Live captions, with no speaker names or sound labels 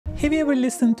Have you ever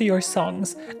listened to your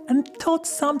songs and thought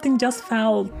something just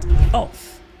felt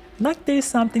off? Like there's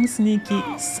something sneaky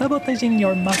sabotaging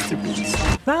your masterpiece?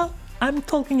 Well, I'm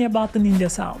talking about the ninja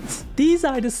sounds. These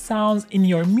are the sounds in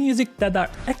your music that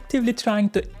are actively trying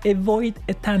to avoid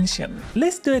attention.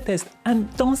 Let's do a test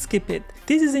and don't skip it.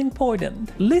 This is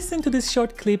important. Listen to this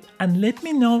short clip and let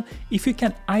me know if you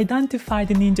can identify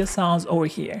the ninja sounds over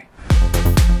here.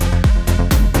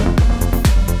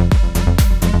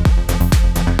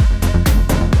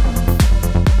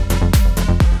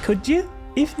 Could you?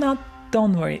 If not,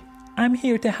 don't worry. I'm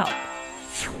here to help.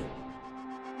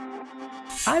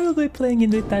 I will be playing in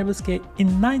the Tarbuske in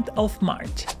 9th of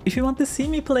March. If you want to see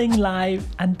me playing live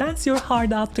and dance your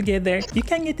heart out together, you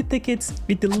can get the tickets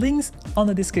with the links on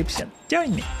the description.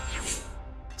 Join me!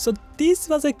 So this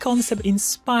was a concept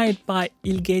inspired by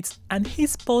Yalcin and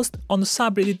his post on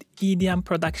subreddit EDM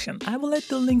production. I will let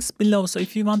the links below, so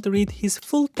if you want to read his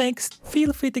full text,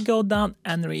 feel free to go down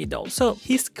and read all. So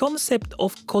his concept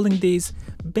of calling these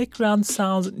background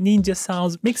sounds ninja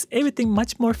sounds makes everything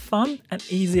much more fun and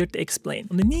easier to explain.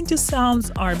 The ninja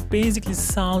sounds are basically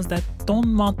sounds that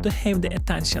don't want to have the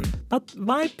attention. But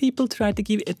why people try to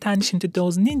give attention to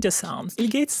those ninja sounds?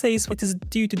 Yalcin says it is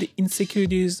due to the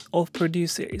insecurities of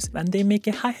producers. When they make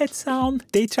a hi-hat sound,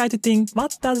 they try to think,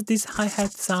 what does this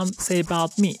hi-hat sound say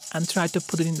about me? And try to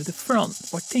put it into the front.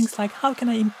 Or things like, how can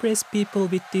I impress people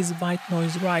with these white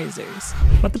noise risers?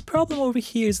 But the problem over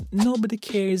here is nobody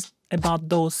cares about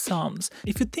those sounds.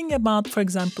 If you think about, for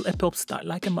example, a pop star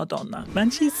like a Madonna, when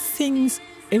she sings,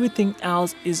 everything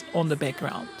else is on the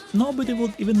background. Nobody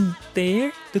would even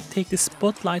dare to take the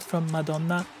spotlight from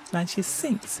Madonna when she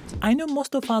sings. I know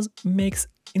most of us makes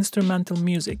instrumental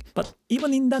music, but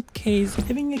even in that case,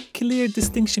 having a clear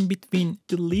distinction between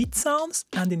the lead sounds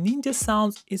and the ninja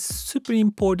sounds is super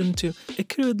important to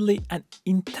accurately and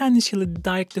intentionally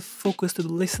direct the focus to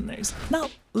the listeners. Now,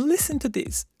 listen to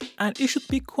this, and it should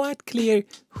be quite clear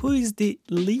who is the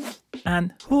lead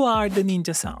and who are the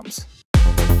ninja sounds.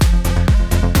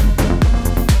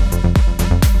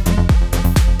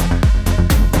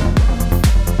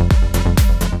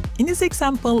 In this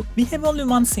example, we have only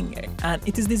one singer, and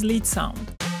it is this lead sound.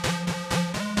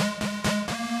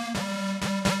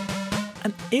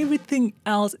 And everything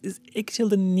else is actually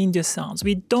the ninja sounds.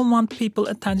 We don't want people's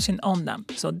attention on them,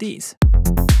 so these.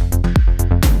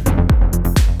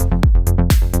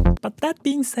 But that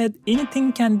being said,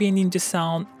 anything can be a ninja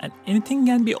sound and anything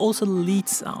can be also lead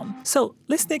sound. So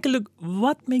let's take a look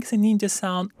what makes a ninja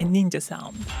sound a ninja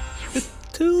sound. The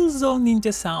tools of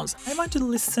ninja sounds. I want you to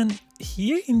listen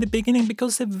here in the beginning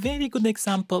because it's a very good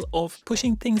example of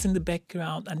pushing things in the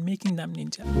background and making them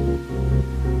ninja.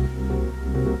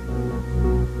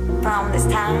 From this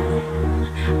time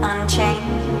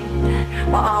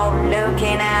unchained, we're all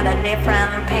looking at a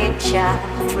different picture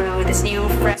through this new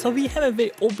frame. So we have a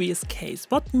very obvious case.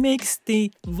 What makes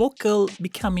the vocal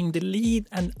becoming the lead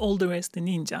and all the rest the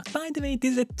ninja? By the way,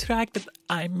 this is a track that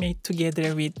I made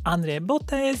together with Andre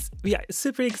Bottes. We are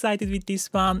super excited with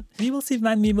this one. We will see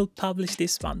when we will publish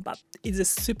this one, but it's a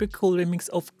super cool remix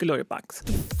of Glory Box.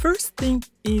 The first thing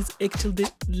is actually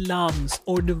the loudness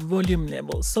or the volume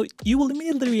level. So you will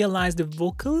immediately realize the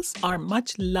vocals are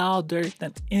much louder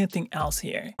than anything else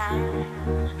here.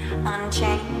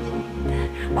 Unchained,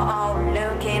 we're all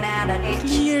looking at a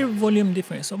Clear volume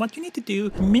difference. So what you need to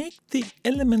do, make the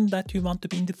element that you want to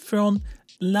be in the front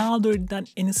louder than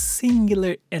any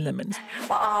singular element.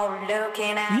 We're all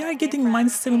looking at We are getting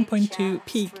 -7.2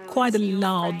 peak, quite a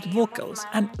loud vocals.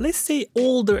 And let's say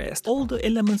all the rest, all the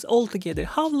elements all together,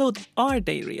 how loud are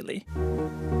they really?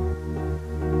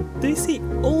 Do you see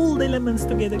all the elements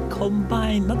together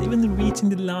combined, not even reaching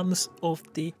the loudness of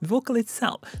the vocal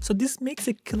itself? So this makes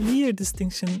a clear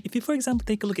distinction. If you, for example,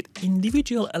 take a look at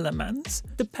individual elements,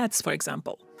 the pads, for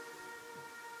example,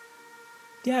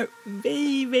 they are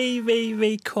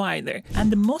way quieter.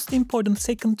 And the most important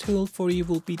second tool for you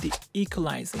will be the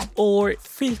equalizing or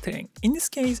filtering. In this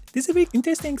case, this is a very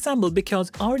interesting example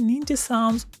because our ninja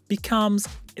sounds becomes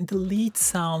the lead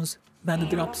sounds when the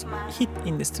drops hit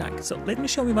in this track. So let me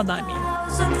show you what I mean.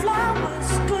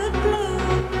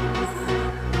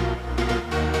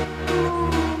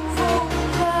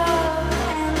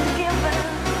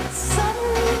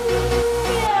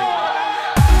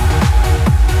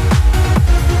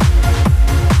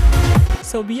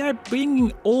 So we are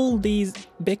bringing all these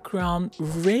background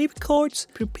rave chords,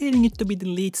 preparing it to be the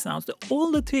lead sounds. The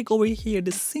only trick over here,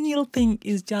 the single thing,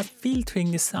 is just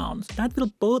filtering the sounds. That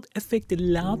will both affect the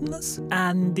loudness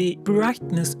and the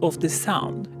brightness of the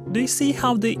sound. Do you see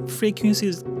how the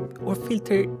frequencies or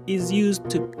filter is used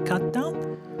to cut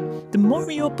down? The more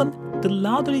we open, the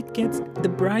louder it gets, the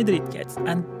brighter it gets,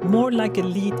 and more like a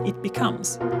lead it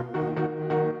becomes.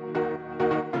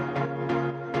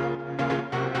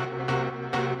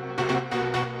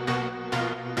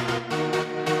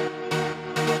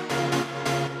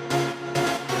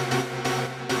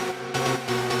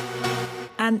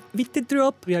 And with the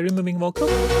drop, we are removing vocal.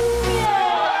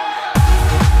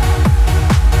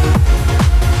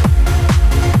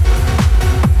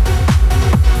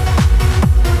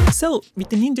 So with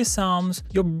the Ninja sounds,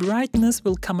 your brightness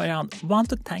will come around 1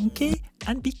 to 10K,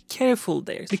 and be careful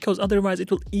there, because otherwise it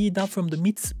will eat up from the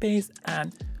mid space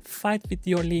and fight with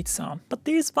your lead sound. But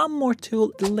there is one more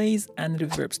tool, delays and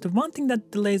reverbs. The one thing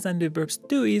that delays and reverbs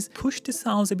do is push the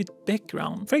sounds a bit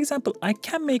background. For example, I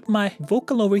can make my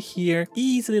vocal over here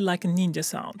easily like a Ninja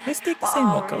sound. Let's take the same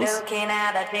vocals,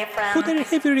 put a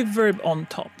heavy reverb on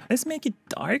top. Let's make it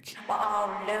dark.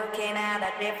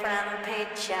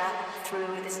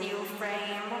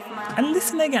 And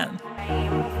listen again.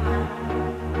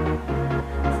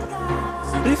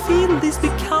 Do you feel this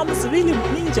becomes really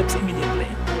Ninja immediately?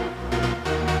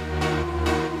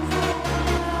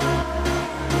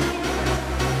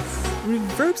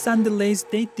 Reverbs and delays,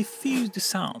 they diffuse the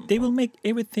sound. They will make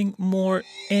everything more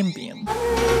ambient.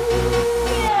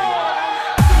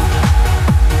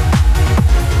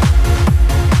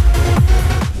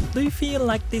 Do you feel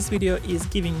like this video is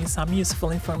giving you some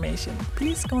useful information?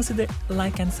 Please consider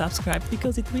like and subscribe,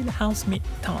 because it really helps me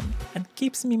a ton and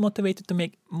keeps me motivated to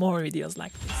make more videos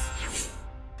like this.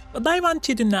 But I want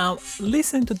you to now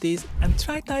listen to this and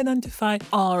try to identify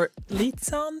our lead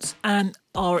sounds and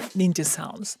our Ninja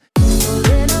sounds.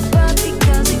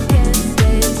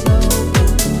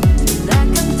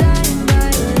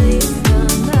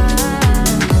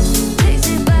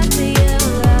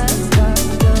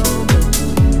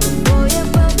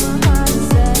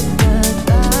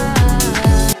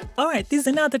 Alright, this is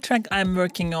another track I'm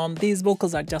working on. These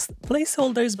vocals are just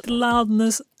placeholders, but the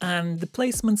loudness and the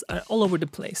placements are all over the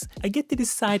place. I get to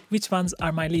decide which ones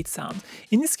are my lead sounds.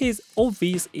 In this case,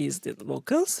 obvious is the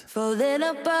vocals.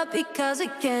 Because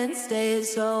it can't stay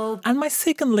so. And my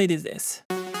second lead is this.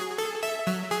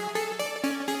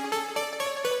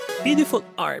 Beautiful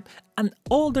arp, and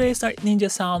all the rest are Ninja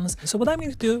sounds. So what I'm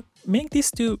going to do, make these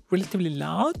two relatively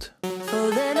loud.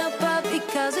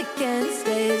 Because it can't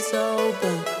stay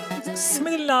sober.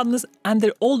 Similar loudness, and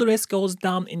then all the rest goes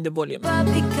down in the volume.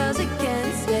 Because it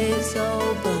can't stay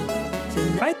sober.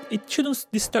 Right? It shouldn't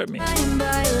disturb me.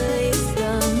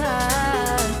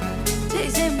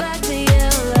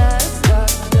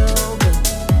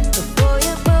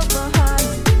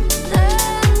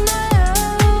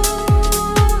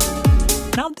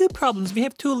 Now the problems, we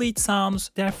have two lead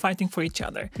sounds, they are fighting for each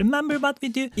other. Remember what we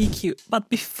do? EQ. But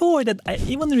before that, I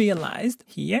even realized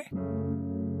here,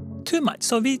 too much.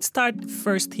 So we start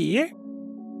first here,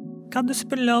 cut the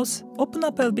super lows, open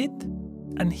up a bit,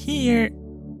 and here,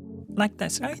 like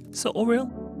this, right? So overall,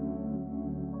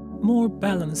 more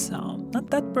balanced sound.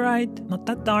 Not that bright, not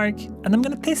that dark. And I'm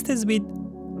gonna test this with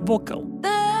vocal.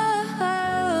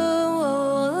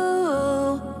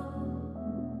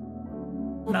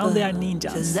 Now they are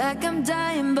ninjas.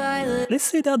 Let's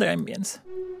see the other ambience.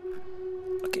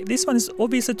 Okay, this one is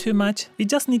obviously too much. We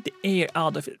just need the air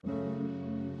out of it.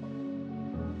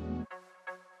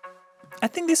 I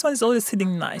think this one is already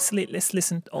sitting nicely. Let's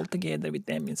listen all together with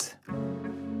the ambience.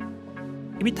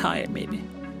 A bit higher, maybe.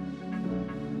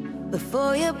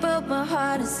 Before you broke my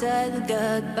heart and said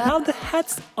goodbye. Now the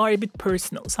hats are a bit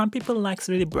personal. Some people like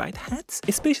really bright hats.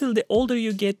 Especially the older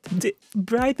you get, the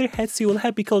brighter hats you will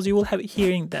have, because you will have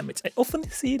hearing damage. I often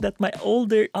see that my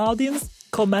older audience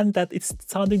comment that it's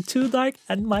sounding too dark,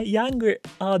 and my younger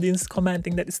audience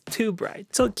commenting that it's too bright.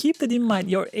 So keep that in mind.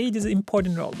 Your age is an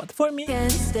important role, but for me, can't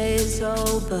stay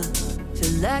sober.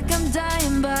 Feel like I'm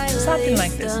dying by something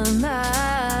like this.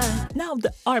 Now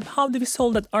the ARP, how do we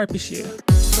solve that ARP issue?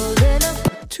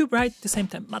 Too bright at the same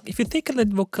time. But if you take a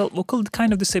lead vocal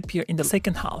kind of disappear in the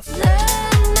second half.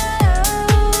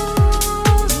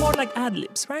 More like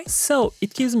ad-libs, right? So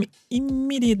it gives me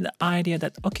immediate idea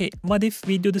that, okay, what if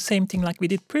we do the same thing like we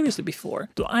did previously before?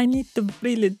 Do I need to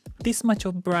really this much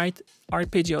of bright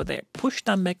arpeggio there? Push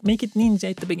them back, make it ninja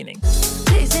at the beginning.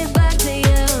 Back to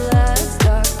you last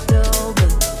October.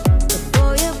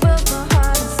 Before you broke my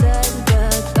heart and said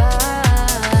goodbye.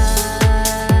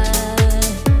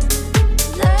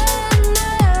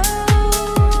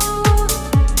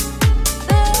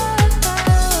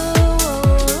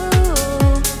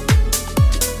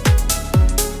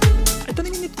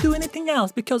 do anything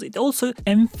else because it also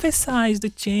emphasizes the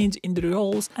change in the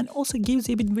roles and also gives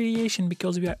you a bit variation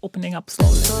because we are opening up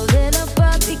slowly.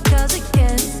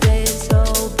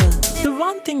 The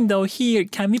one thing though here,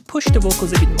 can we push the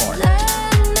vocals a bit more?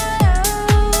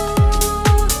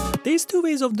 There's two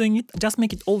ways of doing it. Just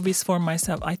make it obvious for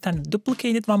myself. I can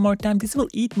duplicate it one more time. This will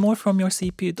eat more from your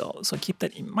CPU though, so keep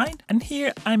that in mind. And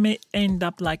here I may end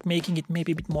up like making it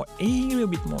maybe a bit more airy, a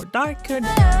bit more darker.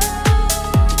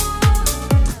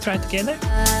 Try it together.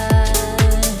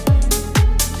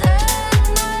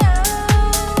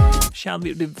 Shall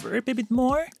we reverb a bit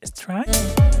more? Let's try.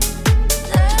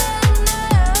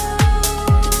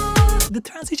 The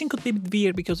transition could be a bit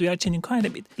weird because we are changing quite a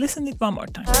bit. Listen to it one more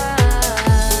time.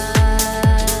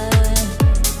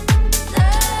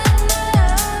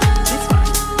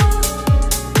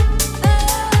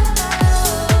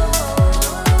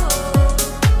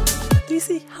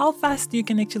 See how fast you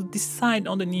can actually decide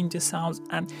on the ninja sounds,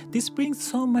 and this brings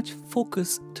so much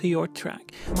focus to your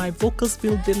track. My vocals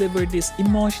will deliver this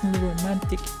emotional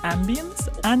romantic ambience,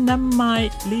 and then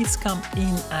my leads come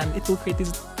in and it will create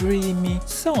this dreamy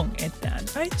song at the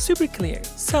end, right? Super clear.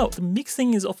 So the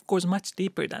mixing is of course much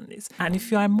deeper than this, and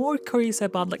if you are more curious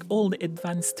about like all the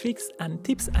advanced tricks and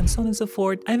tips and so on and so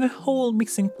forth, I have a whole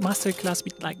mixing masterclass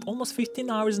with like almost 15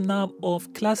 hours now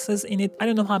of classes in it. I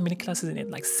don't know how many classes in it,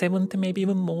 like 70 maybe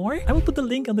even more. I will put the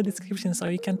link on the description so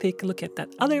you can take a look at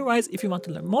that. Otherwise, if you want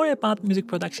to learn more about music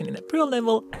production in a pro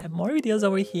level, I have more videos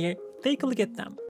over here. Take a look at them.